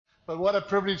But what a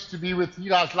privilege to be with you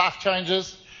guys, Life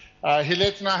Changers.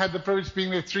 Hilette and I had the privilege of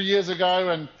being there 3 years ago,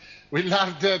 and we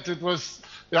loved it. It was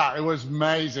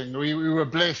amazing. We were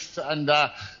blessed, and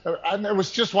it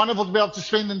was just wonderful to be able to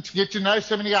spend and to get to know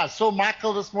so many guys. Saw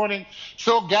Michael this morning,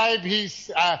 saw Gabe.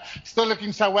 He's still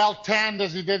looking so well tanned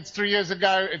as he did 3 years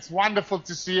ago. It's wonderful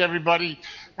to see everybody.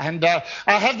 And I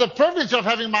have the privilege of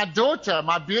having my daughter,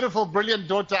 my beautiful, brilliant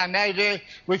daughter, Anne, there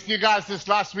with you guys this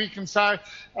last week and so.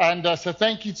 And so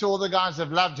thank you to all the guys who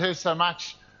have loved her so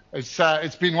much.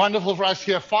 It's been wonderful for us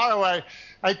here far away,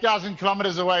 8,000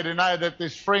 kilometers away, to know that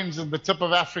there's friends in the tip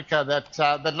of Africa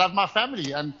that love my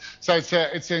family. And so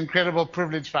it's an incredible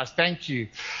privilege for us. Thank you.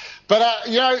 But,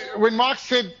 when Mark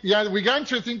said, we're going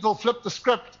through a thing called Flip the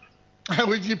Script,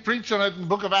 which you preach on it in the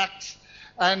book of Acts.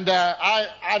 And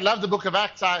I love the book of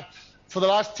Acts. For the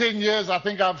last 10 years, I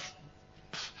think I've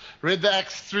read the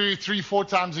Acts through 3-4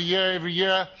 times a year, every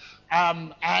year.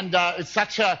 It's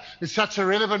such a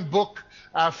relevant book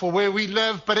for where we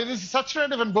live, but it is such a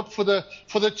relevant book for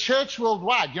the church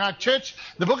worldwide.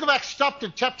 The book of Acts stopped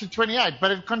at chapter 28, but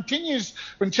it continues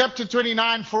in chapter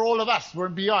 29 for all of us. We're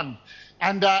beyond.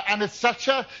 And it's such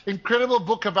an incredible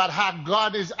book about how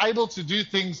God is able to do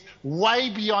things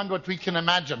way beyond what we can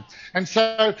imagine. And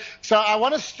so I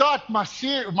want to start my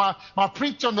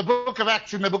preach on the book of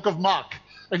Acts in the book of Mark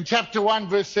in chapter 1,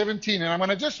 verse 17. And I'm going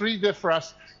to just read there for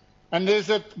us. And there's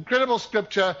an incredible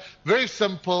scripture, very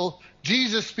simple.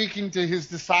 Jesus speaking to his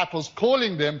disciples,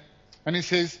 calling them, and he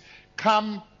says,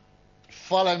 "Come,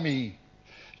 follow me,"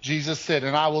 Jesus said,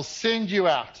 "and I will send you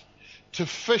out to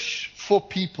fish for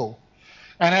people."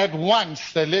 And at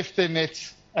once they left their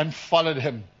nets and followed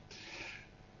him.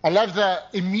 I love the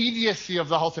immediacy of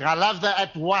the whole thing. I love that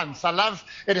at once. I love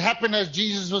it happened as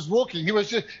Jesus was walking.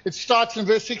 It starts in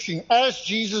verse 16. As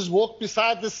Jesus walked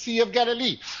beside the Sea of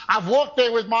Galilee. I've walked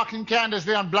there with Mark and Candace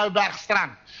there on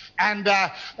Bloubergstrand. And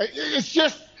it's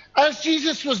just, as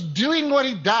Jesus was doing what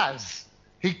he does,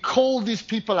 he called these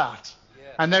people out. Yeah.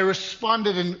 And they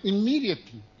responded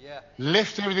immediately. Yeah.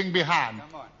 Left everything behind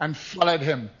and followed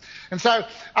him. And so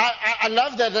I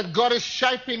love that God is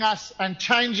shaping us and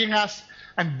changing us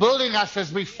and building us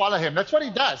as we follow him. That's what he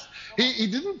does. He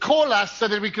didn't call us so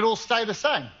that we could all stay the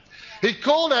same. He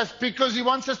called us because he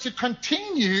wants us to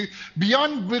continue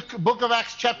beyond book of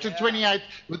Acts chapter 28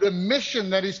 with the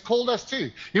mission that he's called us to.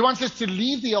 He wants us to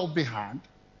leave the old behind,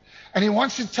 and he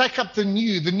wants to take up the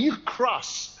new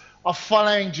cross of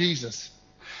following Jesus.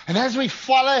 And as we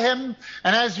follow him,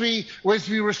 and as we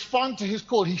respond to his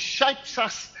call, he shapes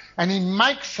us and he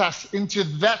makes us into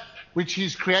that which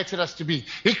he's created us to be.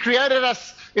 He created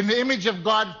us in the image of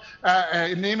God,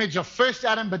 in the image of first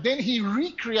Adam, but then he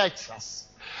recreates us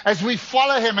as we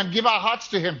follow him and give our hearts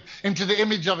to him into the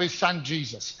image of his son,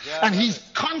 Jesus. Yeah, and he's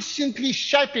constantly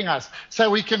shaping us so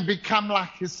we can become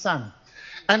like his son.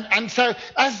 And so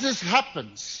as this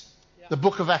happens, the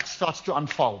book of Acts starts to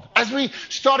unfold. As we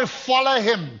start to follow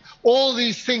him, all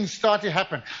these things start to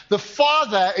happen. The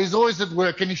Father is always at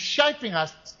work, and he's shaping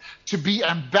us to be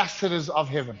ambassadors of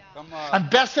heaven.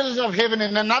 Ambassadors of heaven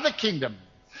in another kingdom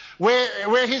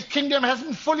where his kingdom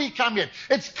hasn't fully come yet.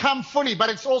 It's come fully, but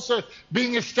it's also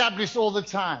being established all the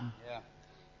time. Yeah.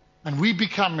 And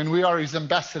we are his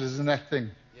ambassadors in that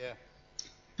thing. Yeah.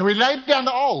 And we laid down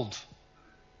the old.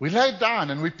 We laid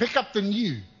down and we pick up the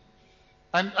new.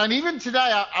 And even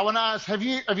today, I want to ask, have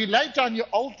you laid down your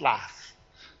old life?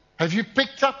 Have you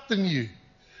picked up the new?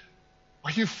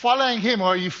 Are you following him, or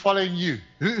are you following you?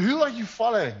 Who are you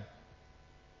following?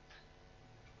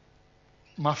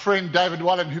 My friend David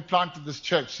Wallen, who planted this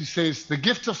church, he says, the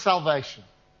gift of salvation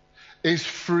is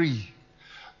free,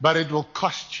 but it will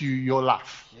cost you your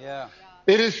life. Yeah.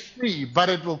 It is free, but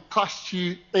it will cost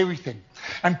you everything.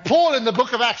 And Paul in the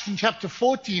book of Acts in chapter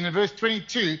 14 and verse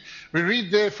 22, we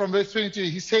read there from verse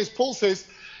 22, Paul says,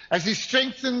 as he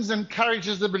strengthens and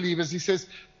encourages the believers, he says,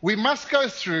 we must go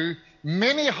through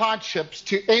many hardships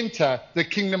to enter the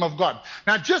kingdom of God.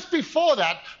 Now, just before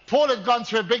that, Paul had gone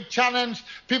through a big challenge.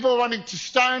 People were wanting to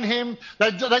stone him.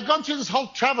 They'd gone through this whole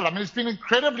travel. I mean, it's been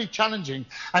incredibly challenging.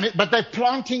 But they're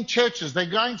planting churches. They're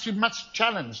going through much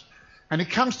challenge. And he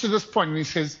comes to this point and he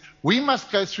says, we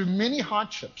must go through many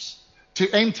hardships to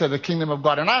enter the kingdom of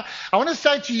God. And I want to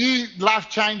say to you, Life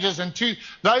Changers, and to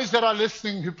those that are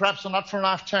listening who perhaps are not from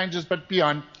Life Changers but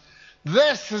beyond,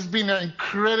 this has been an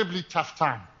incredibly tough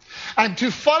time. And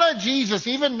to follow Jesus,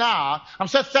 even now, I'm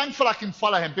so thankful I can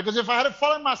follow him, because if I had to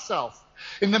follow myself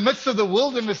in the midst of the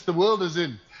wilderness the world is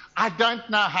in, I don't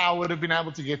know how I would have been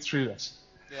able to get through this.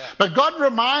 Yeah. But God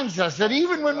reminds us that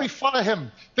even when we follow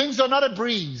him, things are not a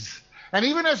breeze. And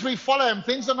even as we follow him,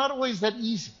 things are not always that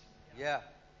easy. Yeah.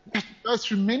 We have to go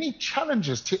through many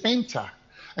challenges to enter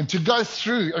and to go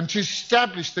through and to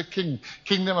establish the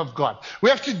kingdom of God. We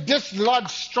have to dislodge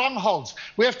strongholds.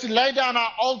 We have to lay down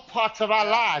our old parts of our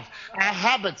lives, our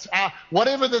habits, our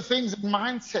whatever the things and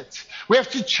mindsets. We have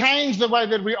to change the way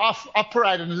that we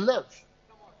operate and live.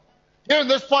 Here in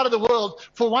this part of the world,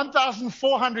 for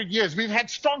 1,400 years, we've had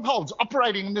strongholds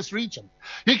operating in this region.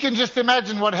 You can just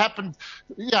imagine what happened,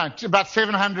 to about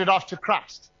 700 after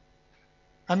Christ.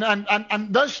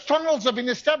 And those strongholds have been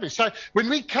established. So when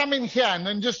we come in here, and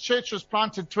then this church was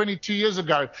planted 22 years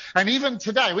ago, and even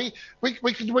today,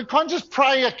 we can't just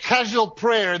pray a casual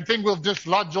prayer and think we'll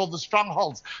dislodge all the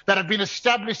strongholds that have been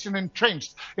established and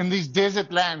entrenched in these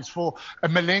desert lands for a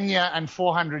millennia and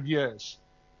 400 years.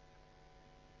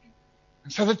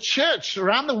 And so the church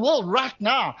around the world right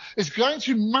now is going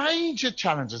through major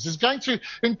challenges. It's going through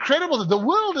incredible. The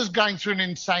world is going through an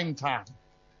insane time.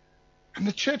 And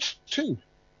the church too.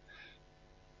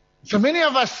 So many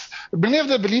of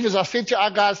the believers, I said to our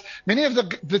guys, many of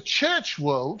the church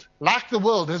world, like the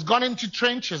world, has gone into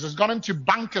trenches, has gone into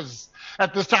bunkers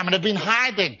at this time and have been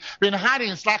hiding.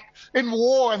 It's like in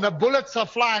war and the bullets are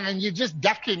flying and you're just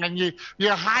ducking and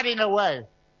you're hiding away.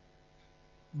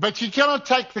 But you cannot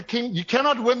you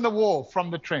cannot win the war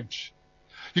from the trench.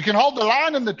 You can hold the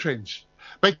line in the trench,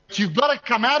 but you've got to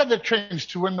come out of the trench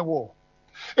to win the war.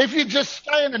 If you just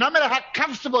stay in there, no matter how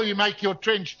comfortable you make your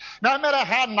trench, no matter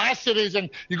how nice it is, and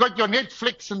you've got your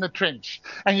Netflix in the trench,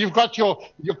 and you've got your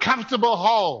comfortable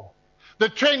hole, the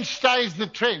trench stays the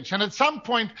trench. And at some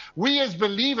point, we as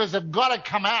believers have got to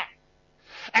come out.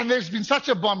 And there's been such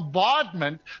a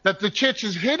bombardment that the church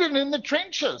is hidden in the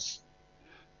trenches.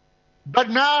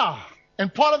 But now,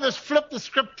 and part of this flip the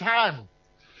script time,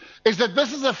 is that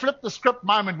this is a flip the script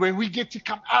moment where we get to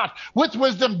come out with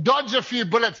wisdom, dodge a few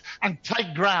bullets, and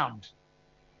take ground.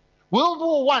 World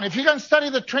War I, if you go and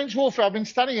study the trench warfare, I've been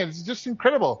studying it, it's just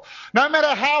incredible. No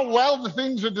matter how well the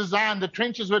things were designed, the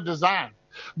trenches were designed,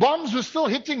 bombs were still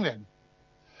hitting them.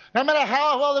 No matter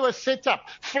how well they were set up,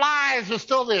 flies were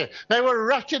still there. They were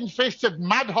rat-infested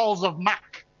mud holes of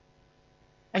muck.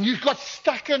 And you got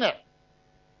stuck in it.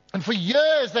 And for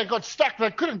years they got stuck.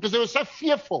 They couldn't because they were so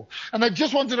fearful. And they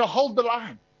just wanted to hold the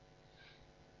line.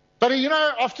 But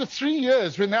after 3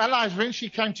 years, when the Allies eventually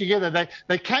came together,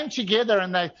 they came together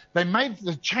and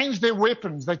they changed their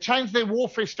weapons. They changed their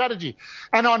warfare strategy.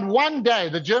 And on one day,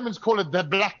 the Germans call it the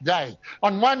Black Day.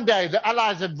 On one day, the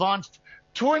Allies advanced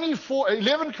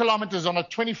 11 kilometers on a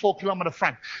 24-kilometer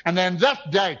front. And then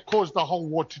that day caused the whole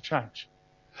war to change.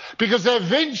 Because they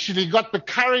eventually got the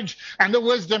courage and the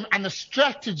wisdom and the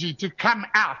strategy to come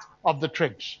out of the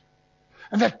trench.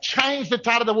 And that changed the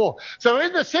tide of the war. So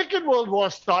when the Second World War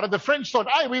started, the French thought,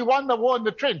 hey, we won the war in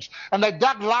the trench. And they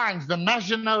dug lines, the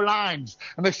Maginot Lines.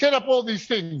 And they set up all these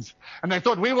things. And they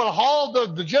thought, we will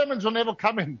hold, the Germans will never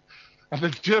come in. And the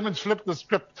Germans flipped the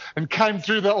script and came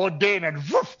through the Ardennes and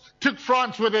took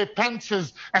France with their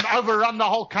panzers and overrun the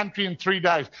whole country in 3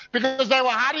 days. Because they were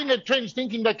hiding in the trench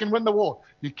thinking they can win the war.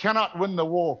 You cannot win the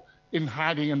war in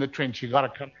hiding in the trench. You've got to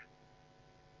come.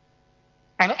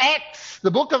 And Acts, the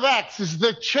book of Acts, is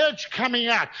the church coming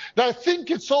out. They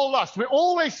think it's all lost. We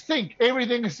always think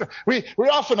everything is... We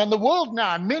often, in the world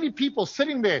now, many people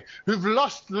sitting there who've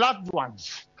lost loved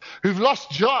ones, who've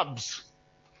lost jobs,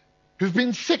 who've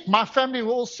been sick. My family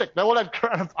were all sick. They all had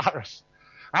coronavirus.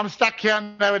 I'm stuck here,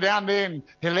 and they were down there in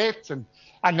Hillet, and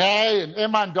Anne and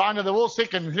Emma and Dinah, they're all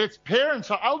sick, and Hillet's parents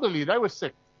are elderly. They were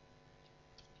sick.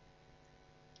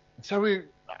 So I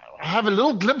have a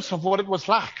little glimpse of what it was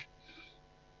like.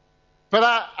 But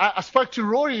I spoke to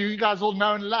Rory, who you guys all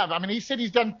know and love. I mean, he said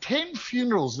he's done 10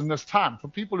 funerals in this time for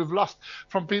people who've lost,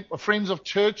 from people, friends of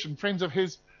church and friends of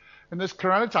his, in this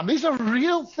corona time. These are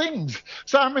real things.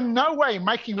 So I'm in no way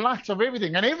making light of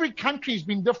everything. And every country's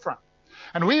been different.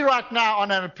 And we right now are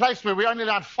in a place where we only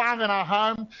allowed 5 in our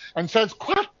home. And so it's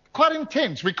quite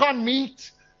intense. We can't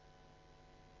meet.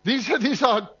 These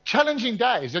are challenging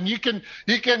days. And you can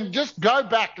just go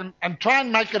back and try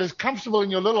and make it as comfortable in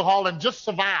your little hole and just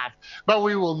survive. But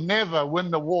we will never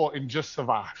win the war in just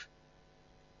survive.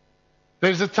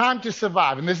 There's a time to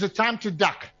survive and there's a time to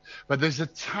duck. But there's a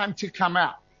time to come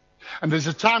out. And there's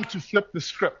a time to flip the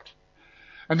script.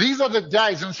 And these are the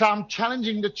days. And so I'm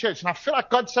challenging the church. And I feel like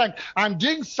God's saying, I'm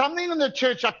doing something in the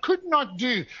church I could not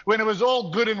do when it was all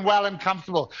good and well and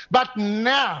comfortable. But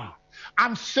now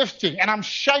I'm sifting and I'm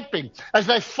shaping. As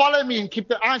they follow me and keep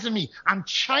their eyes on me, I'm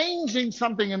changing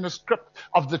something in the script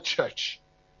of the church.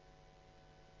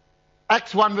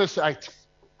 Acts 1 verse 8.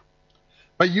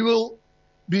 But you will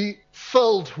be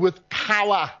filled with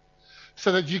power,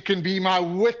 so that you can be my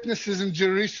witnesses in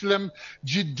Jerusalem,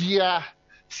 Judea,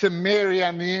 Samaria,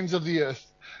 and the ends of the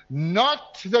earth.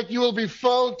 Not that you will be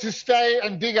filled to stay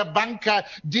and dig a bunker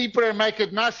deeper and make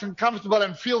it nice and comfortable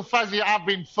and feel fuzzy, I've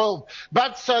been filled,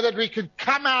 but so that we could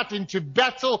come out into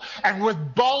battle and with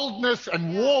boldness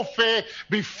and warfare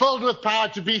be filled with power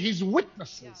to be his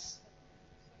witnesses.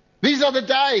 These are the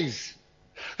days.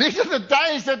 These are the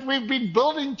days that we've been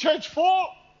building church for.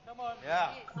 Come on. Yeah.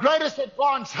 Greatest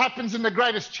advance happens in the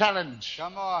greatest challenge.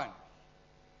 Come on.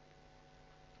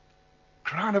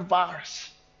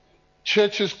 Coronavirus.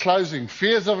 Churches closing,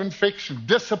 fears of infection,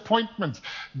 disappointments,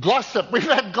 gossip. We've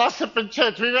had gossip in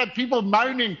church. We've had people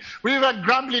moaning. We've had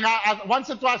grumbling. I once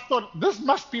or twice thought, this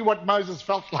must be what Moses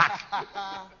felt like.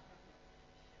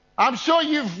 I'm sure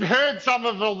you've heard some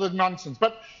of all the nonsense,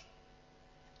 but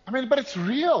it's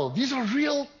real. These are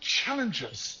real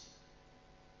challenges.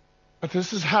 But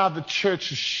this is how the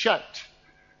church is shaped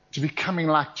to becoming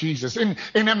like Jesus. In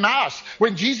Emmaus,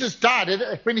 when Jesus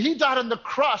died, when he died on the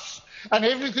cross, and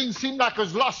everything seemed like it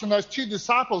was lost, and those two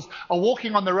disciples are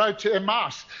walking on the road to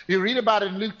Emmaus. You read about it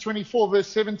in Luke 24, verse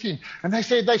 17. And they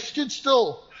said they stood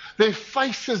still, their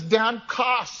faces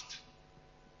downcast.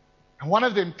 And one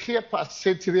of them, Cleopas,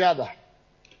 said to the other,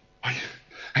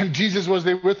 and Jesus was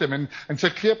there with him. And so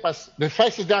Cleopas, their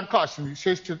faces downcast, and he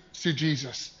says to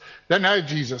Jesus, they know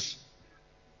Jesus.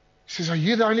 He says, are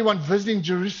you the only one visiting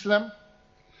Jerusalem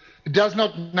who does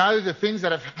not know the things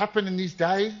that have happened in these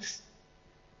days?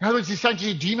 In other words, he's saying to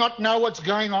you, do you not know what's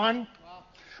going on?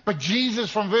 But Jesus,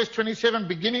 from verse 27,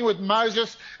 beginning with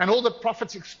Moses and all the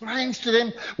prophets, explains to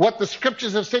them what the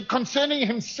scriptures have said concerning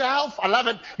himself. I love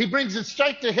it. He brings it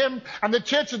straight to him. And the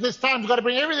church at this time has got to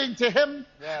bring everything to him.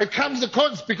 Yeah. It comes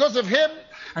because of him.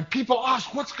 And people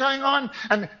ask, what's going on?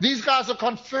 And these guys are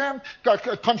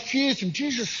confused. And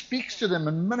Jesus speaks to them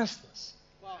and ministers.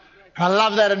 I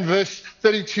love that in verse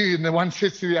 32. And the one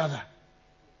says to the other,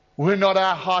 were not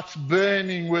our hearts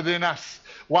burning within us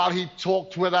while he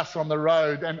talked with us on the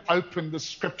road and opened the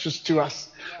scriptures to us?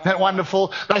 Isn't that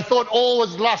wonderful? They thought all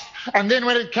was lost. And then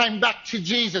when it came back to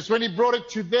Jesus, when he brought it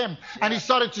to them and he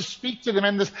started to speak to them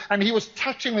and he was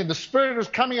touching them, the Spirit was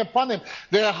coming upon them,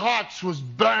 their hearts was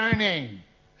burning.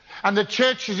 And the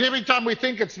church is, every time we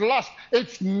think it's lost,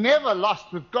 it's never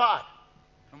lost with God.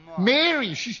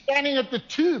 Mary, she's standing at the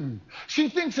tomb. She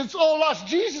thinks it's all lost.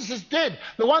 Jesus is dead.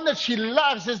 The one that she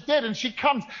loves is dead. And she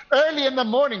comes early in the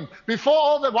morning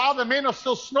while the men are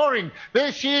still snoring.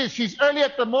 There she is. She's early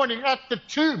at the morning at the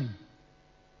tomb.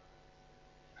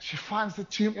 She finds the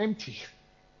tomb empty.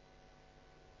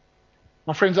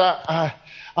 My friends, I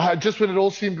just when it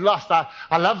all seemed lost,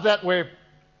 I love that where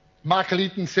Michael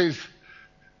Eaton says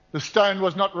the stone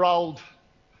was not rolled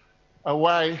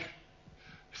away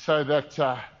so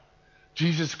that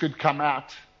Jesus could come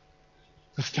out.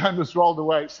 The stone was rolled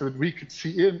away so that we could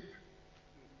see in.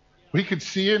 We could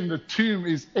see in. The tomb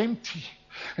is empty.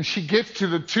 And she gets to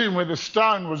the tomb where the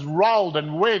stone was rolled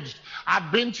and wedged. I've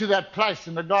been to that place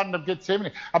in the Garden of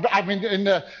Gethsemane. I've been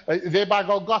there by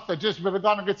Golgotha, just by the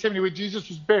Garden of Gethsemane where Jesus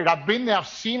was buried. I've been there. I've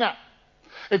seen it.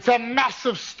 It's a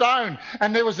massive stone.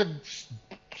 And there was a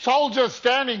soldier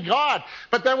standing guard.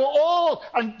 But they were all,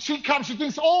 and she comes, she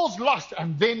thinks all's lost.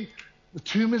 And then the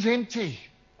tomb is empty.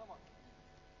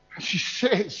 And she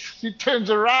says, she turns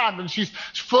around and she's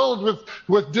filled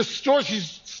with distress.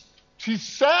 She's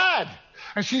sad.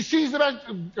 And she sees that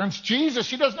it's Jesus.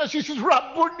 She doesn't know. She says,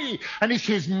 Rabboni. And he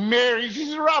says, Mary. She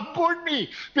says, Rabboni.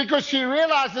 Because she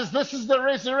realizes this is the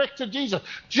resurrected Jesus.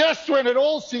 Just when it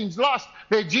all seems lost,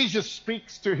 there Jesus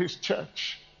speaks to his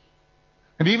church.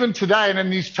 And even today and in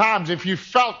these times, if you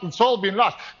felt it's all been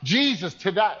lost, Jesus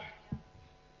today,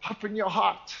 open your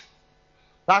heart.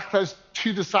 Like those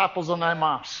two disciples on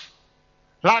Emmaus.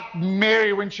 Like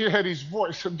Mary when she heard his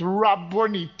voice. And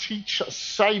Rabboni, teacher,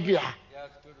 savior. Yeah,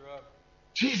 it's good, Rob.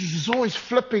 Jesus is always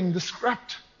flipping the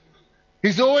script.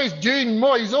 He's always doing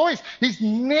more. He's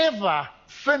never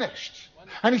finished.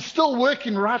 And he's still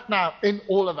working right now in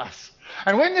all of us.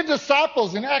 And when the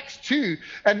disciples in Acts 2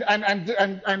 and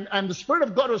the Spirit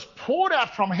of God was poured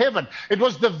out from heaven, it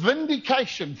was the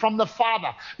vindication from the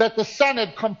Father that the Son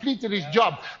had completed his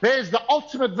job. There's the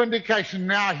ultimate vindication.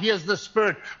 Now here's the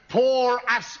Spirit. Pour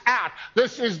us out.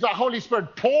 This is the Holy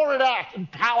Spirit. Pour it out in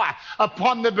power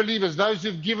upon the believers, those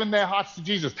who've given their hearts to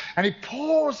Jesus. And he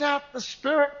pours out the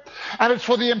Spirit. And it's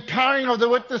for the empowering of the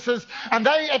witnesses. And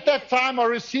they at that time are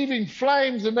receiving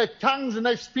flames in their tongues and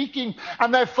they're speaking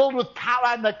and they're filled with power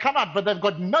and they come out, but they've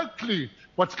got no clue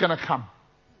what's going to come.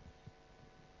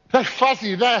 They're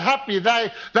fuzzy, they're happy,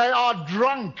 they are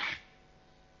drunk.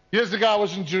 Years ago I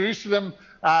was in Jerusalem,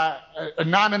 at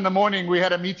 9 in the morning we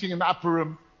had a meeting in the upper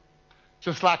room,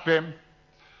 just like them.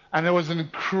 And there was a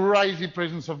crazy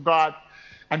presence of God.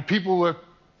 And people were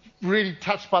really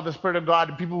touched by the Spirit of God,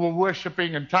 and people were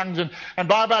worshiping in tongues. And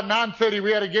by about 9:30,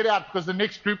 we had to get out because the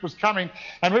next group was coming.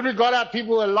 And when we got out,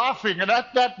 people were laughing. And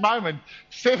at that moment,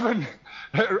 7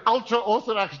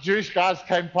 ultra-Orthodox Jewish guys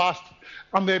came past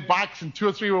on their bikes, and 2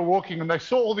 or 3 were walking, and they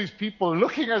saw all these people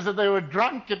looking as if they were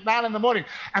drunk at 9 in the morning.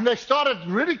 And they started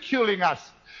ridiculing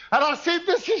us. And I said,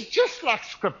 this is just like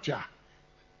Scripture.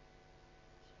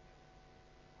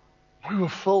 We were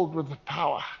filled with the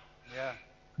power. Yeah.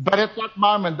 But at that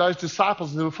moment, those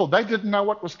disciples, they were full. They didn't know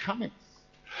what was coming.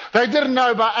 They didn't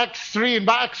know by Acts 3 and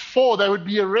by Acts 4 they would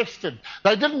be arrested.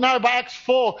 They didn't know by Acts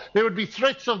 4 there would be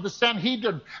threats of the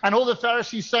Sanhedrin and all the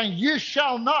Pharisees saying, you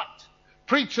shall not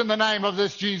preach in the name of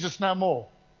this Jesus no more.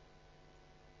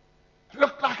 It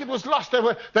looked like it was lost. They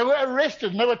were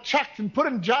arrested and they were chucked and put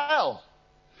in jail.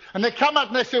 And they come out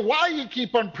and they say, why do you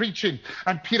keep on preaching?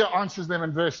 And Peter answers them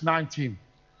in verse 19.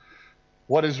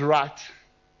 What is right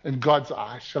in God's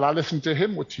eyes? Shall I listen to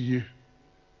him or to you?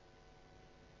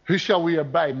 Who shall we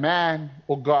obey, man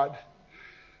or God?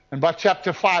 And by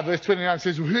chapter 5, verse 29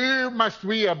 says, who must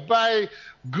we obey?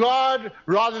 God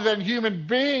rather than human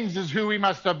beings is who we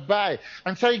must obey.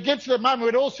 And so he gets to the moment where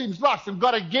it all seems lost, and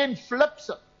God again flips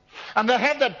it. And they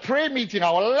have that prayer meeting. I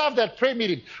love that prayer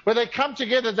meeting where they come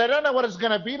together. They don't know what it's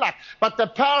going to be like, but the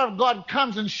power of God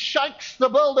comes and shakes the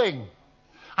building.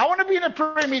 I want to be in a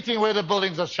prayer meeting where the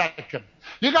buildings are shaken.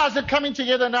 You guys are coming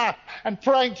together now and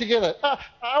praying together.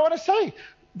 I want to say,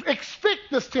 expect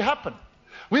this to happen.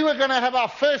 We were going to have our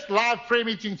first live prayer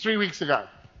meeting 3 weeks ago.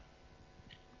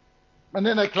 And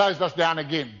then they closed us down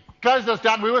again. Closed us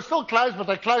down. We were still closed, but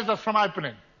they closed us from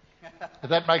opening. If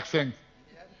that makes sense.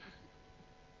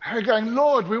 And we're going,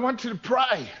 Lord, we want you to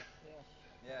pray.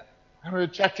 And we were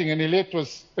chatting, and Elette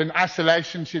was in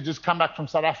isolation. She had just come back from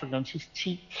South Africa, and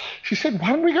she said, why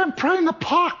don't we go and pray in the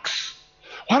parks?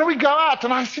 Why don't we go out?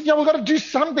 And I said, yeah, we've got to do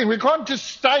something. We can't just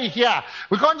stay here.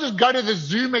 We can't just go to the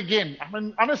Zoom again. I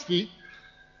mean, honestly,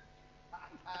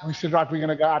 we said, right, we're going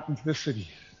to go out into the city.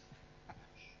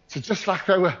 So just like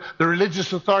the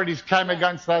religious authorities came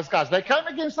against those guys. They came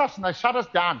against us and they shut us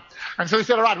down. And so we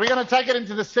said, all right, we're going to take it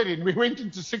into the city. And we went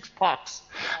into 6 parks.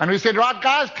 And we said, right,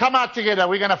 guys, come out together.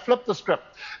 We're going to flip the script.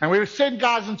 And we sent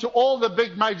guys into all the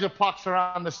big major parks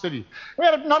around the city. We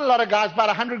had not a lot of guys, about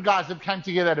 100 guys that came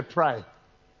together to pray.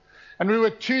 And we were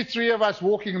 2, 3 of us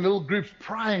walking in little groups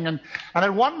praying. And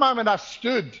at one moment I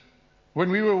stood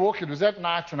when we were walking. It was at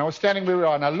night, and I was standing where we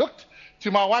are. And I looked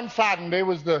to my one side, and there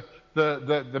was the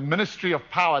Ministry of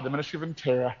Power, the Ministry of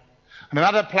Interior. And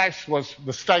another place was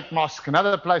the State Mosque.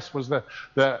 Another place was the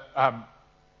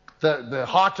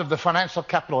heart of the financial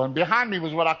capital. And behind me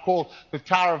was what I call the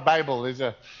Tower of Babel.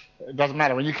 It doesn't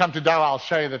matter. When you come to Doha, I'll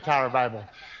show you the Tower of Babel.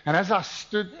 And as I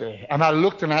stood there and I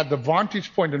looked, and I had the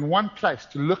vantage point in one place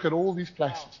to look at all these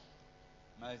places.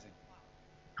 Amazing.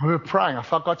 And we were praying. I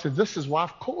felt God said, this is why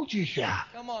I've called you here.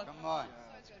 Come on.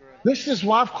 This is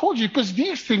why I've called you, because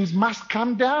these things must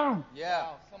come down. Yeah.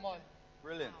 Come on.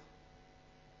 Brilliant.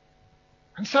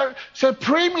 And so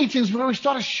prayer meetings where we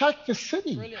start to shake the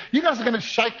city. Brilliant. You guys are going to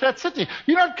shake that city.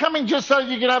 You're not coming just so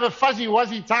you can have a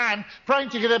fuzzy-wuzzy time praying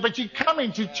together, but you're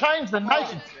coming to change the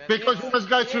nation, because we must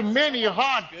go through many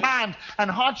hard times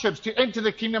and hardships to enter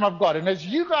the kingdom of God. And as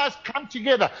you guys come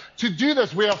together to do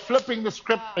this, we are flipping the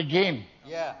script again.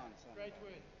 Yeah.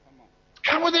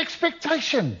 Come with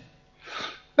expectation.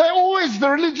 The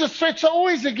religious threats are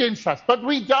always against us, but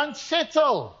we don't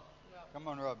settle. Come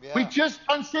on, Rob. Yeah. We just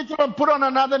don't settle and put on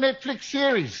another Netflix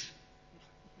series.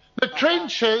 The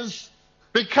trenches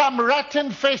become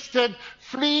rat-infested,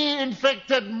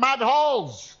 flea-infected mud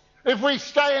holes if we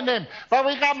stay in them. But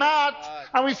we come out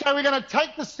and we say we're going to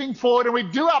take this thing forward, and we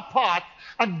do our part,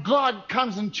 and God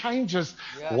comes and changes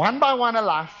one by one a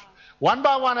life, one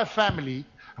by one a family,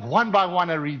 and one by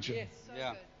one a region. Yes, so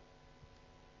Yeah. good.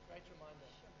 Great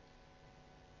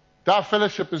reminder. Our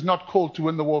fellowship is not called to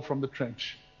win the war from the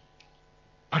trench,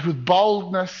 but with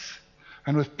boldness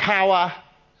and with power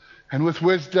and with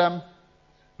wisdom,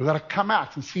 we've got to come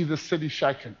out and see the city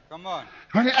shaken. Come on.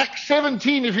 When in Acts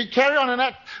 17, if you carry on in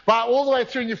Acts by all the way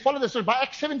through and you follow this, by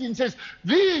Acts 17 says,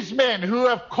 these men who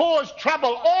have caused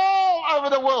trouble all over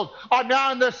the world are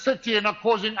now in the city and are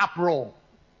causing uproar.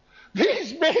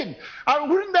 These men,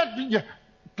 wouldn't that be...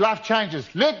 Life changes.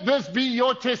 Let this be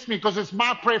your testimony, because it's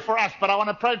my prayer for us, but I want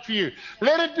to pray for you.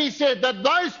 Let it be said that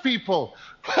those people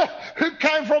who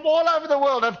came from all over the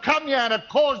world have come here and have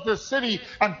caused the city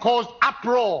and caused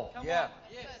uproar. Yeah.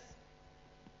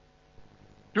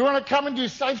 Do you want to come and do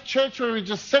Safe Church where we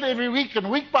just sit every week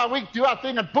and week by week do our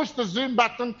thing and push the Zoom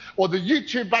button or the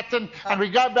YouTube button and we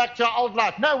go back to our old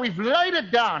life? No, we've laid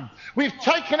it down. We've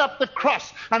taken up the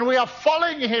cross and we are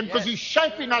following him because he's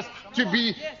shaping us to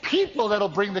be people that will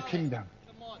bring the kingdom.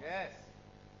 Yes.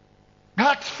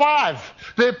 Acts 5,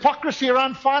 the hypocrisy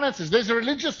around finances. There's a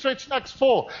religious threat in Acts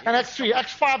 4 and Acts 3.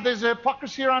 Acts 5, there's a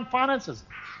hypocrisy around finances.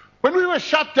 When we were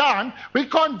shut down, we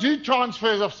can't do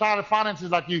transfers of side of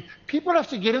finances like you. People have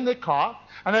to get in their car,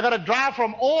 and they've got to drive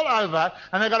from all over,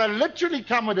 and they've got to literally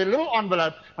come with a little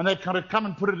envelope, and they've got to come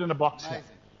and put it in a box here.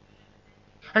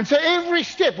 And so every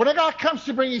step, when a guy comes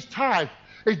to bring his tithe,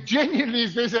 it genuinely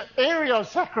is, there's an area of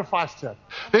sacrifice to it.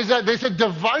 There's a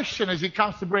devotion as he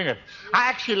comes to bring it. I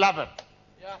actually love it.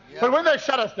 Yeah. But when they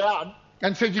shut us down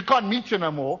and said, you can't meet here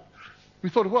no more, we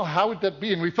thought, well, how would that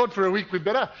be? And we thought for a week, we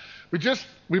better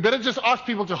just ask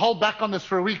people to hold back on this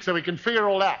for a week so we can figure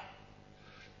it all out.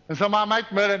 And so my mate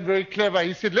Merlin, very clever,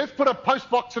 he said, let's put a post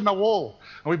box in the wall.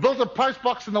 And we built a post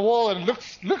box in the wall, and it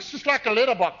looks just like a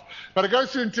letterbox. But it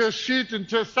goes into a chute,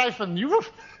 into a safe,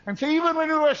 and so even when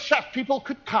we were shut, people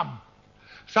could come.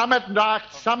 Some at night,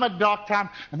 some at dark time,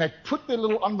 and they'd put their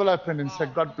little envelope in and say,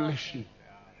 God bless you.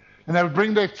 And they would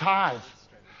bring their tithe.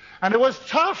 And it was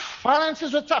tough.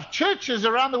 Finances were tough. Churches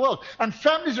around the world and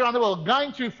families around the world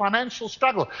going through financial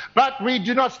struggle. But we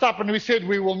do not stop. And we said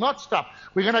we will not stop.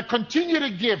 We're going to continue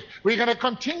to give. We're going to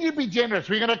continue to be generous.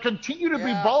 We're going to continue to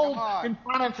be bold in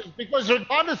finances. Because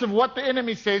regardless of what the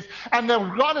enemy says and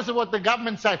regardless of what the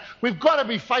government says, we've got to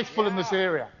be faithful in this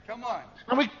area. Come on.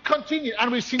 And we continue.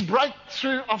 And we've seen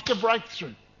breakthrough after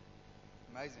breakthrough.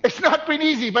 Amazing. It's not been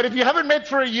easy, but if you haven't met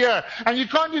for a year and you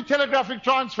can't do telegraphic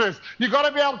transfers, you've got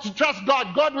to be able to trust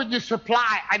God. God will you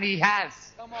supply, and he has.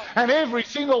 And every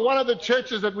single one of the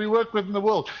churches that we work with in the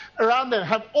world around there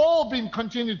have all been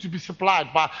continued to be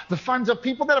supplied by the funds of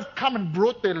people that have come and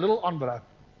brought their little envelope.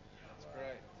 That's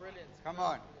great. Brilliant. Come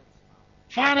on.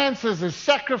 Finances is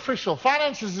sacrificial.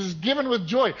 Finances is given with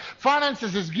joy.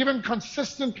 Finances is given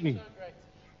consistently.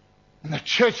 And the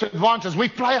church advances. We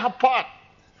play our part.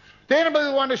 The enemy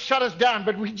will want to shut us down,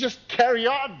 but we just carry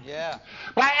on. Yeah.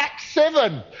 By Acts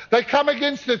 7, they come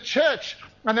against the church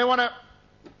and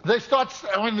there's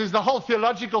the whole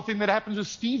theological thing that happens with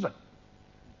Stephen.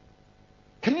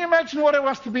 Can you imagine what it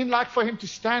must have been like for him to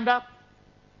stand up?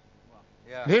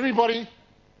 Yeah. Everybody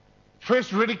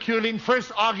first ridiculing,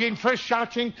 first arguing, first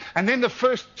shouting, and then the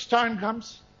first stone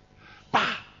comes.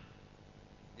 Bah!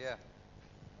 Yeah.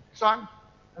 He's on.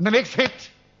 And the next hit.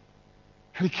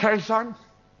 And he carries on.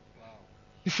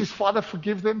 He says, Father,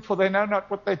 forgive them, for they know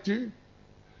not what they do.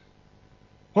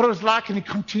 What it was like, and he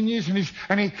continues,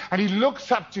 and he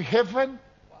looks up to heaven,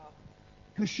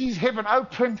 and he sees heaven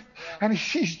open, and he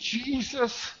sees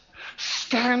Jesus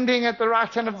standing at the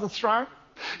right hand of the throne.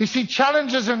 You see,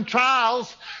 challenges and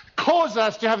trials cause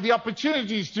us to have the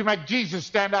opportunities to make Jesus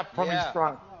stand up from his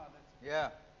throne. Yeah.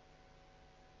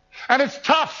 And it's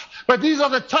tough, but these are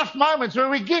the tough moments where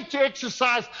we get to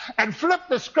exercise and flip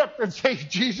the script and say,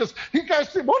 Jesus, he goes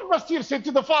to, what must he have said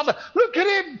to the Father? Look at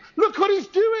him. Look what he's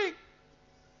doing.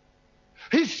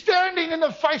 He's standing in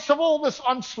the face of all this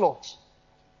onslaught.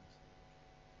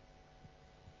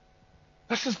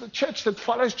 This is the church that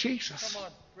follows Jesus. Come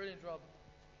on. Brilliant, Rob.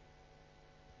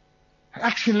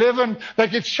 Acts 11, they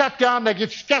get shut down, they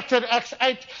get scattered. Acts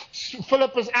 8,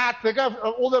 Philip is out. They go,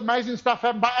 all the amazing stuff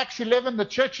happened. By Acts 11, the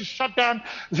church is shut down.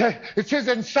 It says,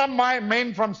 and some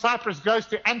men from Cyprus goes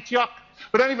to Antioch.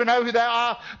 We don't even know who they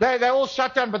are. They're all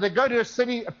shut down, but they go to a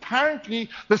city. Apparently,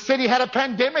 the city had a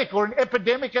pandemic or an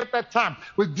epidemic at that time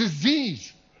with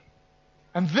disease.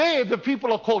 And there, the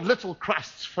people are called little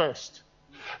Christs first.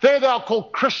 There they are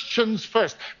called Christians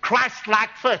first,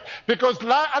 Christ-like first. Because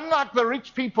unlike the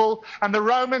rich people and the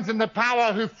Romans and the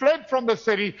power who fled from the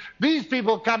city, these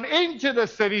people come into the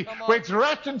city where it's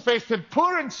rat-infested,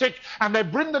 poor and sick, and they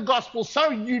bring the gospel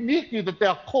so uniquely that they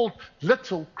are called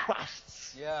little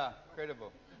Christs. Yeah,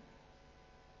 incredible.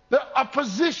 The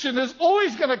opposition is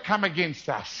always going to come against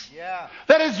us. Yeah.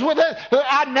 That is what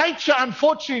our nature,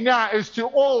 unfortunately, now is to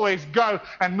always go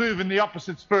and move in the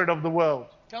opposite spirit of the world.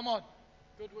 Come on.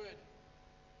 Good word.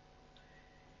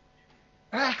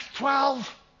 Acts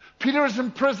 12, Peter is in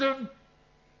prison.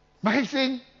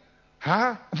 Amazing.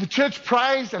 And the church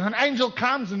prays, and an angel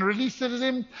comes and releases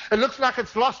him. It looks like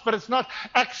it's lost, but it's not.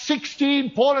 Acts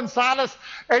 16, Paul and Silas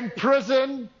in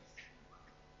prison.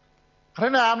 I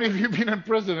don't know how many of you have been in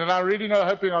prison, and I'm really not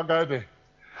hoping I'll go there.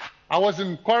 I was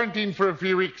in quarantine for a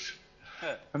few weeks,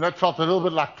 and that felt a little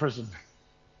bit like prison.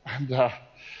 And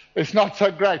it's not so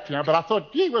great, but I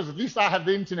thought, gee whiz, at least I have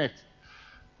the internet.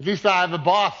 At least I have a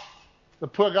bath. The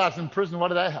poor guys in prison, what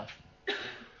do they have?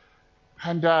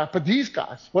 And but these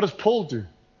guys, what does Paul do?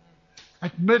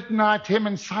 At midnight, him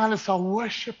and Silas are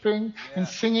worshiping and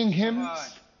singing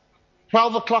hymns.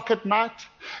 12 o'clock at night,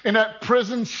 in a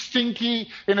prison stinky,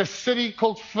 in a city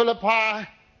called Philippi.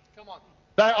 Come on.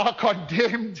 They are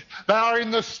condemned. They are in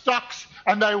the stocks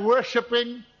and they're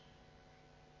worshiping.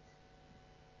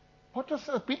 What does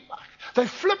that be like? They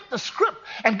flipped the script.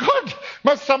 And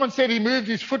God, someone said he moved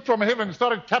his foot from heaven and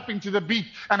started tapping to the beat,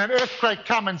 and an earthquake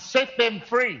come and set them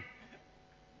free.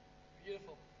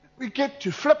 Beautiful. We get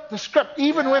to flip the script.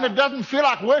 Even when it doesn't feel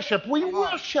like worship, we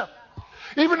worship.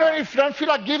 Even though if we don't feel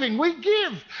like giving, we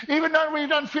give. Even though we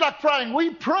don't feel like praying,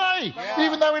 we pray.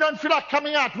 Even though we don't feel like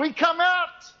coming out, we come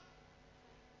out.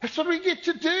 That's what we get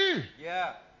to do.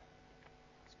 Yeah.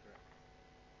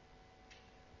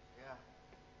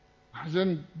 I was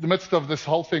in the midst of this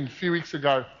whole thing a few weeks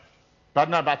ago,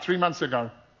 about 3 months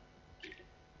ago.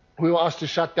 We were asked to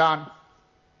shut down.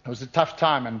 It was a tough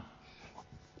time, and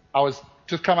I was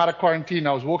just come out of quarantine.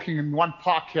 I was walking in one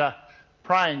park here,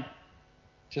 praying,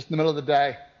 just in the middle of the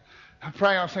day. I'm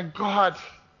praying, I'm saying, God,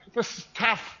 this is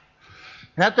tough.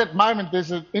 And at that moment,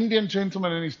 there's an Indian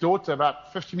gentleman and his daughter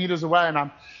about 50 meters away, and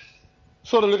I'm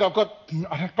sort of I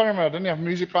can't remember, I didn't have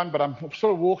music on, but I'm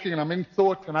sort of walking and I'm in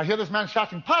thought, and I hear this man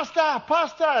shouting, Pastor,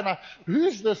 Pastor, and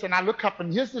who's this? And I look up,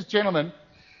 and here's this gentleman,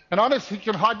 and honestly, he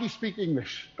can hardly speak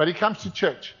English, but he comes to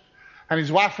church, and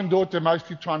his wife and daughter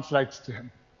mostly translates to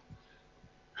him.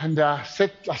 And I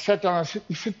sat down,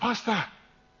 he said, Pastor,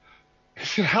 he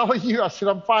said, how are you? I said,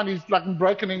 I'm fine. He's like in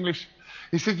broken English.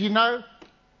 He said,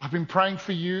 I've been praying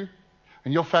for you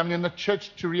and your family and the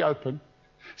church to reopen.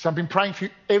 So I've been praying for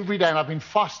you every day, and I've been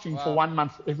fasting for 1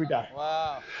 month every day.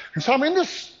 Wow. And so I'm in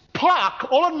this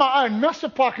park, all on my own,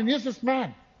 massive park, and here's this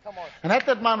man. Come on. And at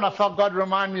that moment, I felt God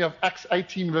remind me of Acts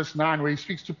 18, verse 9, where he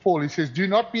speaks to Paul. He says, do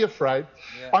not be afraid.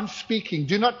 I'm speaking.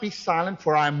 Do not be silent,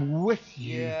 for I am with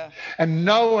you. And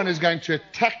no one is going to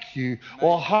attack you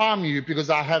or harm you, because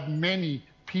I have many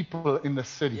people in the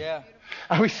city. Yeah.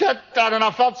 And we sat down, and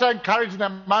I felt so encouraged in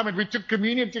that moment. We took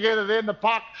communion together there in the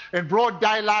park in broad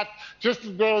daylight.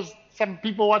 Just there was some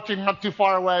people watching not too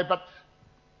far away, but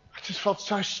I just felt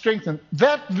so strengthened.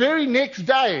 That very next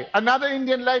day, another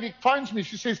Indian lady phones me.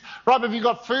 She says, Rob, have you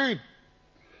got food?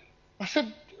 I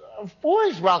said, I'm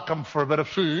always welcome for a bit of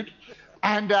food.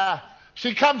 And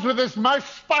she comes with this most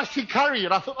spicy curry.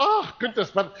 And I thought, oh, goodness.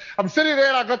 But I'm sitting there,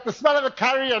 and I got the smell of the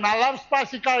curry, and I love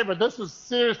spicy curry, but this was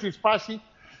seriously spicy.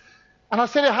 And I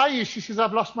said, how are you? She says,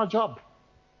 I've lost my job.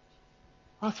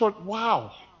 I thought,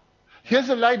 wow. Here's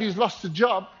a lady who's lost a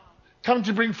job, come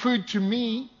to bring food to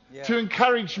me, to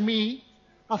encourage me.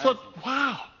 I thought,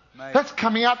 wow, that's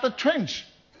coming out the trench.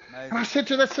 And I said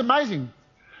to her, that's amazing.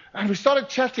 And we started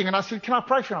chatting, and I said, can I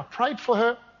pray for her? I prayed for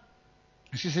her.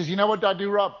 And she says, you know what I do,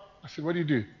 Rob? I said, what do you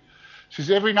do? She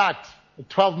says, every night at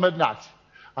 12 midnight,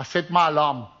 I set my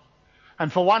alarm.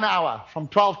 And for 1 hour, from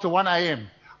 12 to 1 a.m.,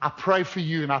 I pray for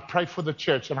you, and I pray for the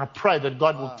church, and I pray that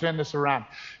God will turn this around.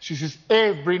 She says,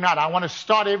 every night, I want to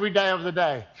start every day of the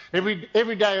day.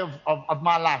 Every day of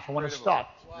my life, I want to start.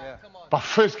 Wow, come on. By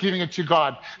first giving it to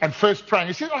God and first praying.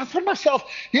 He said, I thought to myself,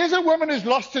 here's a woman who's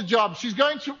lost her job. She's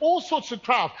going through all sorts of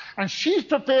trials, and she's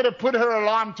prepared to put her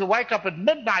alarm to wake up at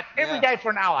midnight every day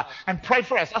for an hour and pray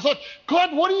for us. I thought,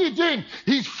 God, what are you doing?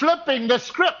 He's flipping the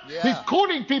script. He's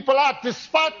calling people out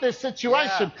despite their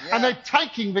situation, and they're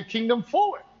taking the kingdom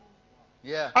forward.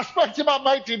 Yeah. I spoke to my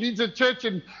mate who leads a church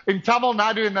in Tamil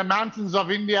Nadu, in the mountains of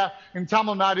India, in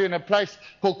Tamil Nadu, in a place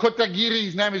called Kotagiri.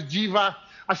 His name is Jiva.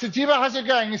 I said, Jiva, how's it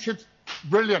going? He said,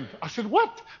 brilliant. I said,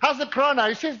 what? How's the corona?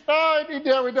 He says, no, in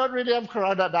India we don't really have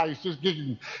corona now. He's just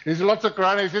giggling. There's lots of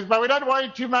corona. He says, but we don't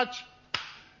worry too much.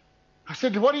 I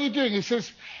said, what are you doing? He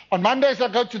says, on Mondays I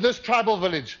go to this tribal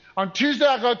village. On Tuesday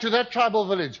I go to that tribal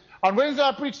village. On Wednesday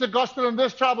I preach the gospel in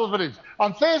this tribal village.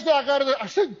 On Thursday I go to I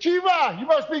said, Jiva, you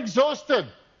must be exhausted.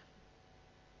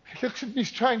 He looks at me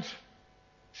strange.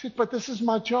 He said, but this is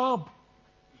my job.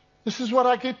 This is what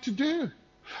I get to do.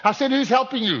 I said, who's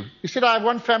helping you? He said, I have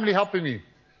one family helping me.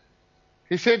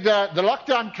 He said, the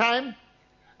lockdown came,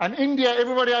 and India,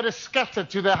 everybody had to scatter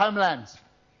to their homelands.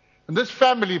 And this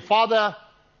family, father,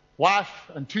 wife,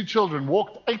 and 2 children,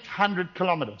 walked 800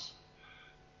 kilometers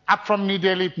up from New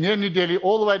Delhi, near New Delhi,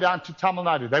 all the way down to Tamil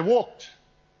Nadu. They walked.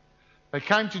 They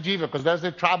came to Jiva because that's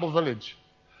their tribal village.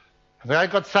 They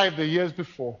got saved the years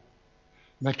before.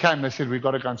 And they came, they said, we've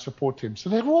got to go and support him. So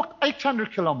they walked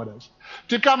 800 kilometers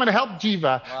to come and help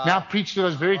Jiva now preach to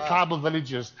those very tribal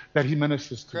villages that he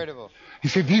ministers to. Incredible. He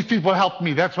said, these people helped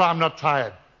me. That's why I'm not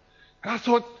tired. And I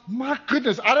thought, my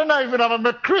goodness, I don't know even if I'm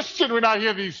a Christian when I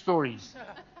hear these stories.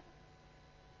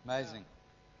 Amazing.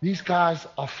 These guys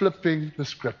are flipping the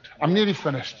script. I'm nearly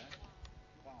finished.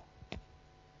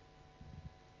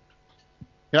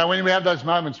 You know, when we have those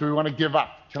moments where we want to give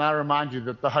up, can I remind you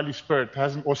that the Holy Spirit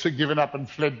hasn't also given up and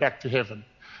fled back to heaven?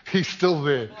 He's still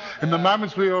there. In the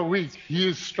moments we are weak, He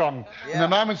is strong. In the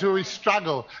moments where we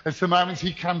struggle, it's the moments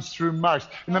He comes through most.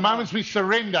 In the moments we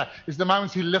surrender, it's the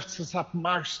moments He lifts us up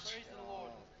most.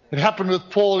 It happened with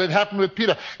Paul. It happened with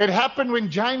Peter. It happened when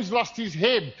James lost his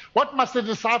head. What must the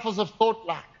disciples have thought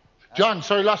like? John,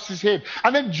 so he lost his head.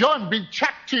 And then John being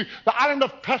chucked to the island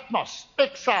of Patmos,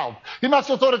 exiled. He must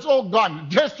have thought it's all gone.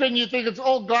 Just when you think it's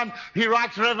all gone, he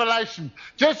writes Revelation.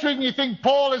 Just when you think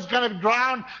Paul is going to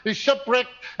drown, he's shipwrecked,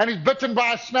 and he's bitten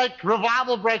by a snake,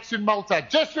 revival breaks in Malta.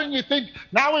 Just when you think,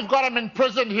 now we've got him in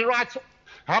prison, he writes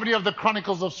how many of the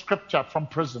chronicles of Scripture from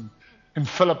prison in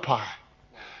Philippi?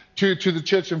 To the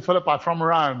church in Philippi from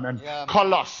Rome and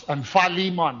Colossus and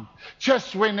Philemon.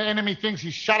 Just when the enemy thinks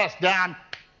he's shut us down,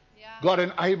 God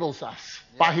enables us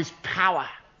by His power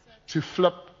to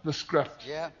flip the script.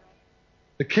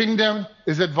 The kingdom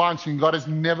is advancing. God is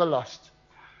never lost,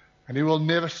 and He will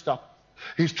never stop.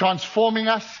 He's transforming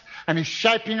us, and He's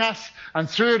shaping us, and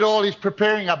through it all He's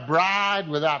preparing a bride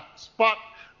without spot,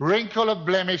 wrinkle, or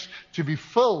blemish to be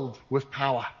filled with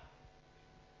power.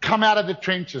 Come out of the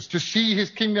trenches, to see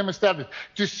His kingdom established,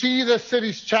 to see the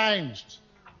cities changed.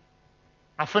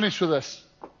 I'll finish with this.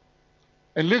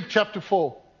 In Luke chapter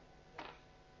 4,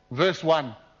 verse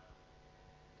 1.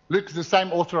 Luke is the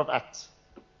same author of Acts.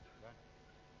 It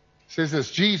says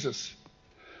this: Jesus,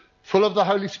 full of the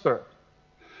Holy Spirit,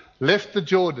 left the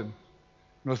Jordan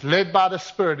and was led by the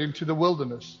Spirit into the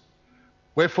wilderness,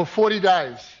 where for 40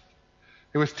 days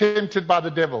He was tempted by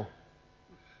the devil.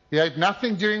 He ate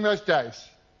nothing during those days,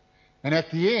 and at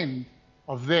the end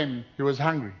of them He was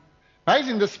hungry.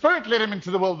 Amazing, the Spirit led Him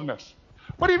into the wilderness.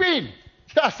 What do you mean?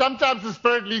 Yeah, sometimes the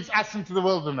Spirit leads us into the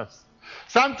wilderness.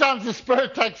 Sometimes the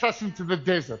Spirit takes us into the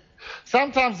desert.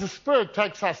 Sometimes the Spirit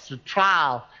takes us through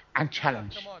trial and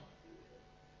challenge.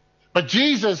 But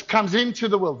Jesus comes into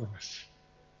the wilderness.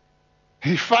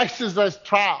 He faces those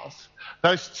trials,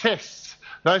 those tests,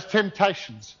 those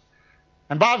temptations.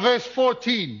 And by verse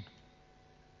 14,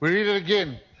 we read it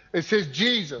again. It says,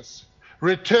 Jesus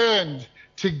returned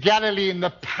to Galilee in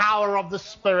the power of the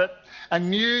Spirit, and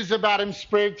news about Him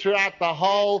spread throughout the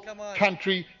whole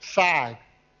countryside.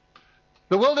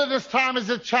 The wilderness time is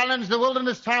a challenge. The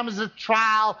wilderness time is a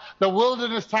trial. The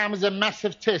wilderness time is a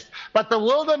massive test. But the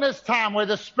wilderness time where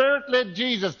the Spirit led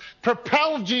Jesus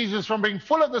propelled Jesus from being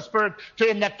full of the Spirit to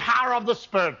in the power of the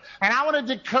Spirit. And I want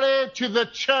to declare to the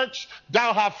church,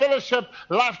 Doha Fellowship,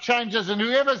 Life Changers, and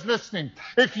whoever's listening,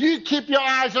 if you keep your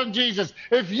eyes on Jesus,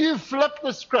 if you flip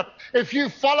the script, if you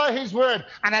follow His word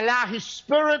and allow His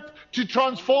Spirit to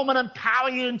transform and empower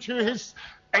you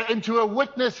into a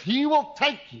witness, He will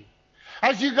take you.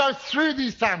 As you go through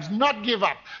these times, not give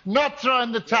up, not throw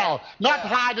in the towel, not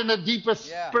hide in the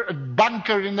deepest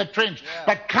bunker in the trench,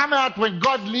 but come out when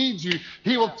God leads you.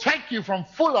 He will take you from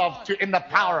full of to in the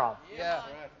power of.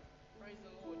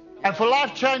 And for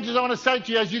Life Changers, I want to say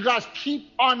to you, as you guys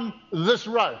keep on this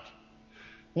road,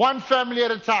 one family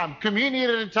at a time, community at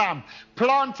a time,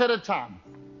 plant at a time,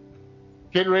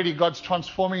 get ready. God's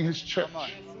transforming His church.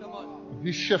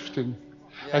 He's shifting,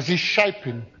 as He's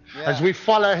shaping, as we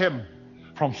follow Him.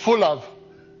 From full of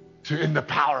to in the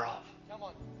power of.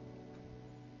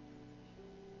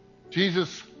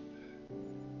 Jesus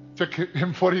took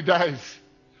Him 40 days.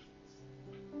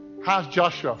 How's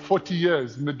Joshua? 40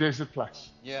 years in the desert place.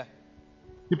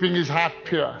 Keeping his heart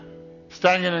pure.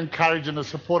 Staying in courage and the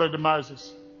support of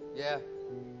Moses.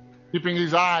 Keeping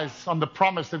his eyes on the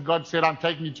promise that God said, I'm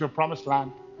taking you to a promised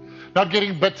land. Not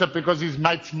getting bitter because his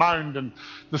mates moaned and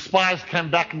the spies came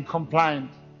back and complained.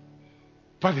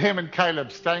 But him and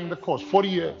Caleb staying the course, 40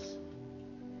 years.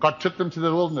 God took them to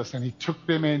the wilderness and He took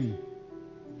them in.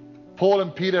 Paul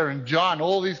and Peter and John,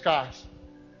 all these guys,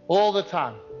 all the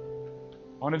time.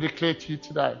 I want to declare to you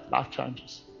today, Life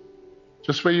Changers,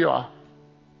 just where you are,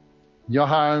 in your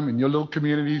home, in your little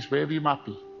communities, wherever you might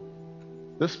be,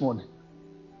 this morning,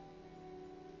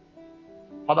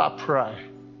 Father, I pray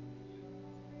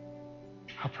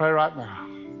right now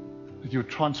that You would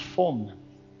transform them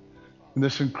in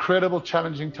this incredible,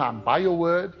 challenging time by Your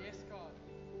word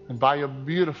and by Your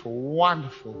beautiful,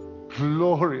 wonderful,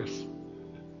 glorious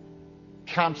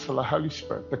Counselor, Holy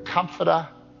Spirit, the Comforter,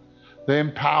 the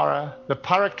Empowerer, the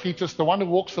Paracletus, the one who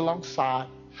walks alongside,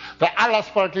 the Allos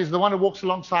Paracletus, the one who walks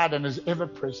alongside and is ever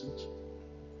present,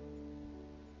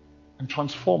 and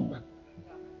transform them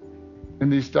in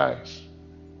these days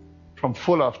from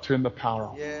full of to in the power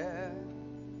of.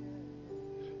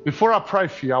 Before I pray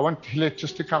for you, I want Hilette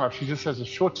just to come up. She just has a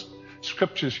short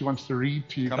scripture she wants to read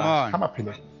to you guys. Come up,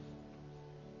 Hilette.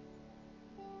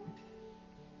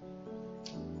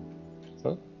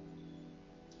 So?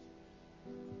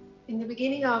 in the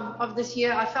beginning of this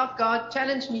year, I felt God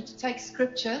challenged me to take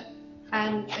scripture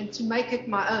and to make it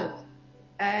my own.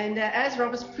 And as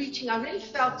Rob was preaching, I really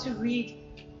felt to read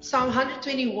Psalm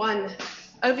 121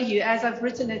 over you as I've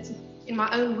written it in my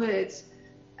own words.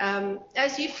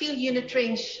 As you feel you're in a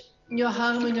trench, in your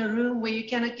home, in a room where you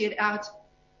cannot get out,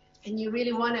 and you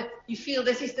really you feel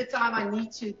this is the time I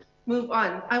need to move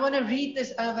on. I want to read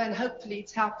this over and hopefully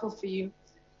it's helpful for you.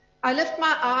 I lift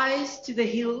my eyes to the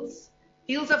hills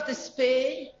of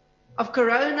despair, of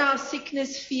corona,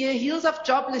 sickness, fear, hills of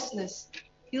joblessness,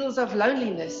 hills of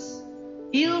loneliness,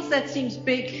 hills that seems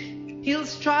big,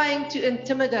 hills trying to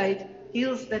intimidate,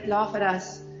 hills that laugh at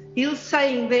us, hills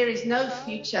saying there is no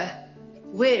future.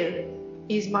 Where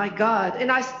is my God? And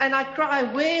I cry,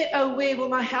 where, oh, where will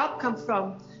my help come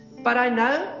from? But I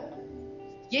know,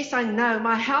 yes, I know,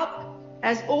 my help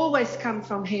has always come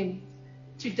from Him.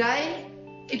 Today,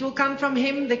 it will come from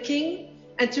Him, the King,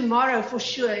 and tomorrow for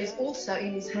sure is also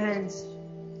in His hands.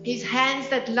 His hands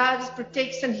that loves,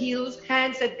 protects, and heals,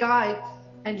 hands that guide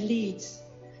and leads.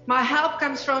 My help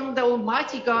comes from the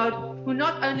Almighty God, who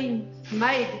not only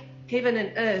made heaven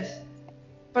and earth,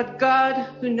 but God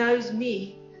who knows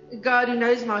me, God who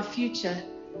knows my future,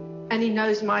 and He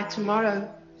knows my tomorrow.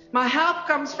 My help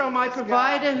comes from my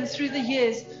provider who through the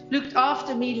years looked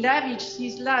after me, lavished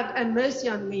His love and mercy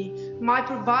on me, my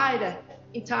provider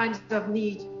in times of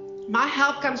need. My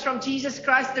help comes from Jesus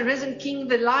Christ, the risen King,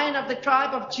 the Lion of the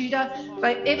tribe of Judah,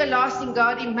 by everlasting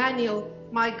God, Emmanuel,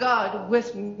 my God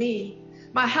with me.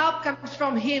 My help comes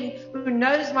from Him who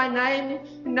knows my name,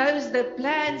 who knows the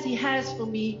plans He has for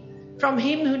me, from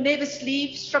Him who never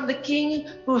sleeps, from the King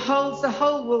who holds the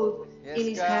whole world in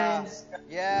His hands.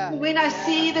 Yeah. When I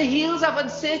see the hills of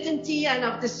uncertainty and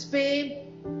of despair,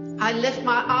 I lift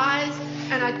my eyes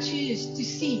and I choose to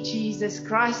see Jesus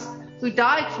Christ, who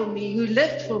died for me, who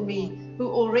lived for me, who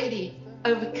already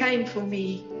overcame for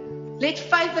me. Let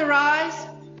faith arise,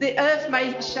 the earth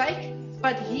may shake,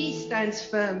 but He stands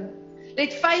firm.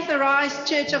 Let faith arise,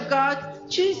 Church of God.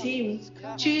 Choose Him.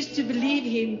 Choose to believe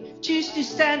Him. Choose to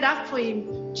stand up for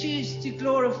Him. Choose to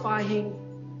glorify Him.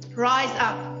 Rise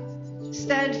up.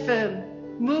 Stand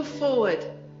firm. Move forward.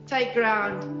 Take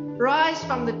ground. Rise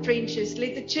from the trenches.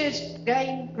 Let the church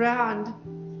gain ground.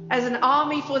 As an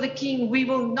army for the King, we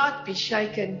will not be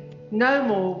shaken. No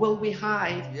more will we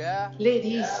hide. Let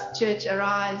His church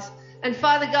arise. And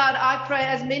Father God, I pray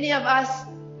as many of us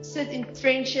sit in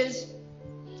trenches,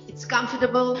 it's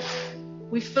comfortable.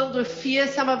 We're filled with fear,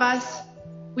 some of us.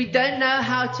 We don't know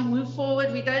how to move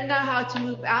forward. We don't know how to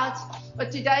move out.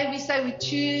 But today we say we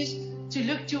choose to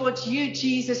look towards You,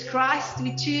 Jesus Christ.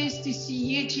 We choose to see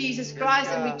You, Jesus Christ.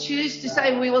 And we choose to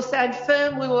say we will stand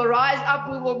firm. We will rise up.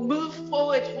 We will move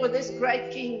forward for this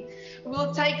great King. We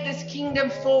will take this kingdom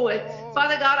forward.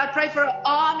 Father God, I pray for an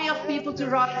army of people to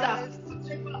rise up.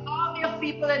 Of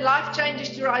people and life changes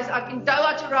to rise up, in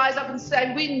Doha to rise up and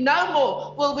say, we no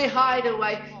more will we hide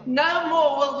away, no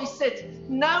more will we sit,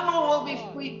 no more will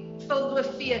we be filled with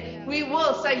fear. We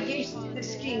will say yes to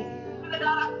this King. Father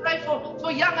God, I pray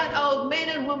for young and old, men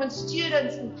and women,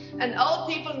 students and old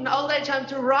people in old age home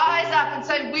to rise up and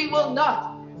say, we will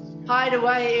not hide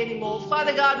away anymore.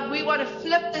 Father God, we want to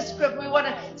flip the script. We want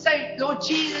to say, Lord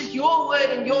Jesus, Your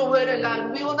word and Your word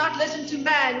alone. We will not listen to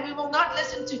man. We will not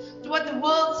listen to what the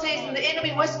world says and the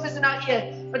enemy whispers in our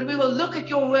ear. But we will look at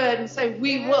Your word and say,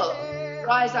 we will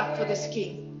rise up for this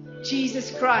King.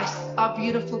 Jesus Christ, our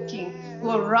beautiful King,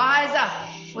 will rise up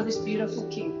for this beautiful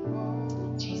King.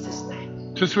 In Jesus'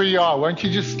 name. Just where you are. Won't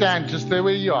you just stand just there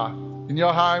where you are? In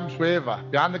your homes, wherever.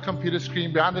 Behind the computer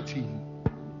screen, behind the TV.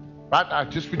 Right now,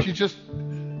 would you just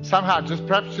somehow,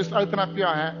 perhaps just open up your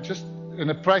hand, just in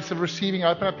a place of receiving,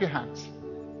 open up your hands.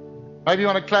 Maybe you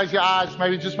want to close your eyes.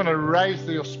 Maybe you just want to raise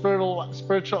your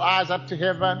spiritual eyes up to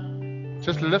heaven.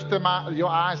 Just lift your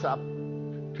eyes up.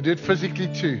 You can do it physically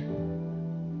too.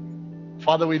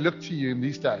 Father, we look to You in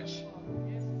these days.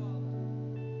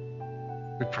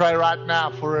 We pray right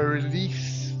now for a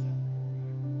release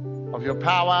of Your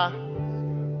power,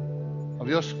 of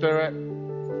Your Spirit,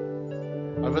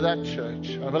 over that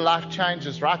church, over life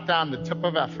changes right down the tip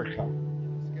of Africa.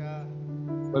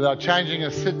 Where they're changing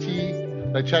a city,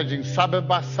 they're changing suburb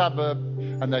by suburb,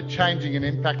 and they're changing and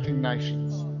impacting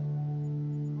nations.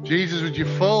 Jesus, would You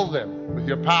fill them with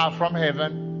Your power from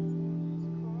heaven?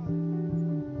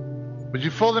 Would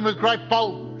You fill them with great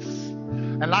boldness?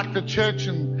 And like the church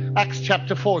in Acts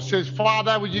chapter 4 says,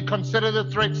 Father, would You consider the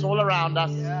threats all around us?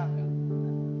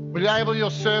 Would You enable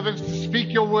Your servants to speak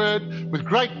Your word with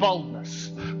great boldness?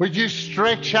 Would You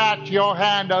stretch out Your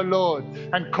hand, O Lord,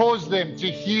 and cause them to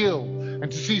heal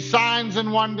and to see signs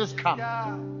and wonders come?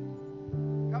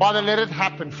 Father, let it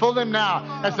happen. Fill them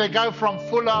now as they go from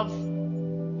full of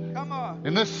Come on.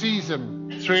 in this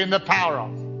season through in the power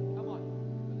of. Come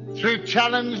on. Through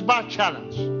challenge by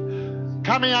challenge.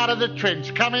 Coming out of the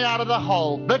trench, coming out of the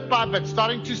hole, bit by bit,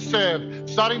 starting to serve,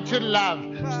 starting to love,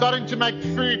 starting to make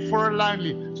food for a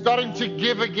lonely, starting to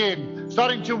give again,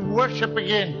 starting to worship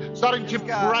again, starting to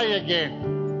pray again.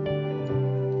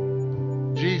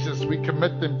 Jesus, we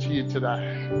commit them to you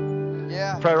today.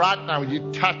 Yeah. Pray right now,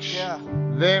 you touch Yeah.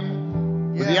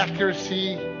 them with the Yeah.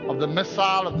 accuracy of the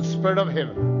missile of the Spirit of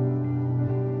heaven.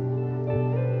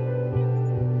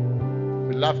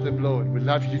 We love them, Lord. We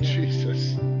love you,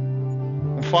 Jesus.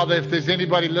 And Father, if there's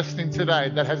anybody listening today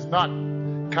that has not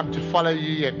come to follow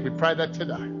you yet, we pray that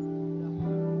today.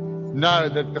 Know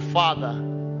that the Father,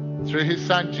 through his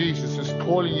Son Jesus, is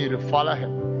calling you to follow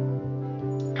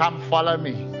him. Come follow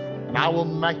me, and I will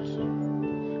make you,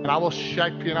 and I will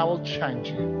shape you, and I will change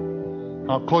you.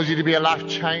 I'll cause you to be a life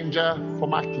changer for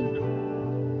my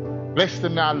kingdom. Bless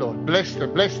them now, Lord. Bless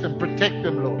them, protect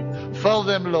them, Lord. Fill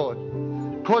them, Lord.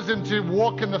 Cause them to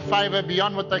walk in the favor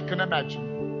beyond what they can imagine.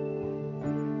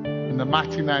 In the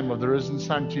mighty name of the risen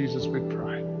Son, Jesus, we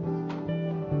pray.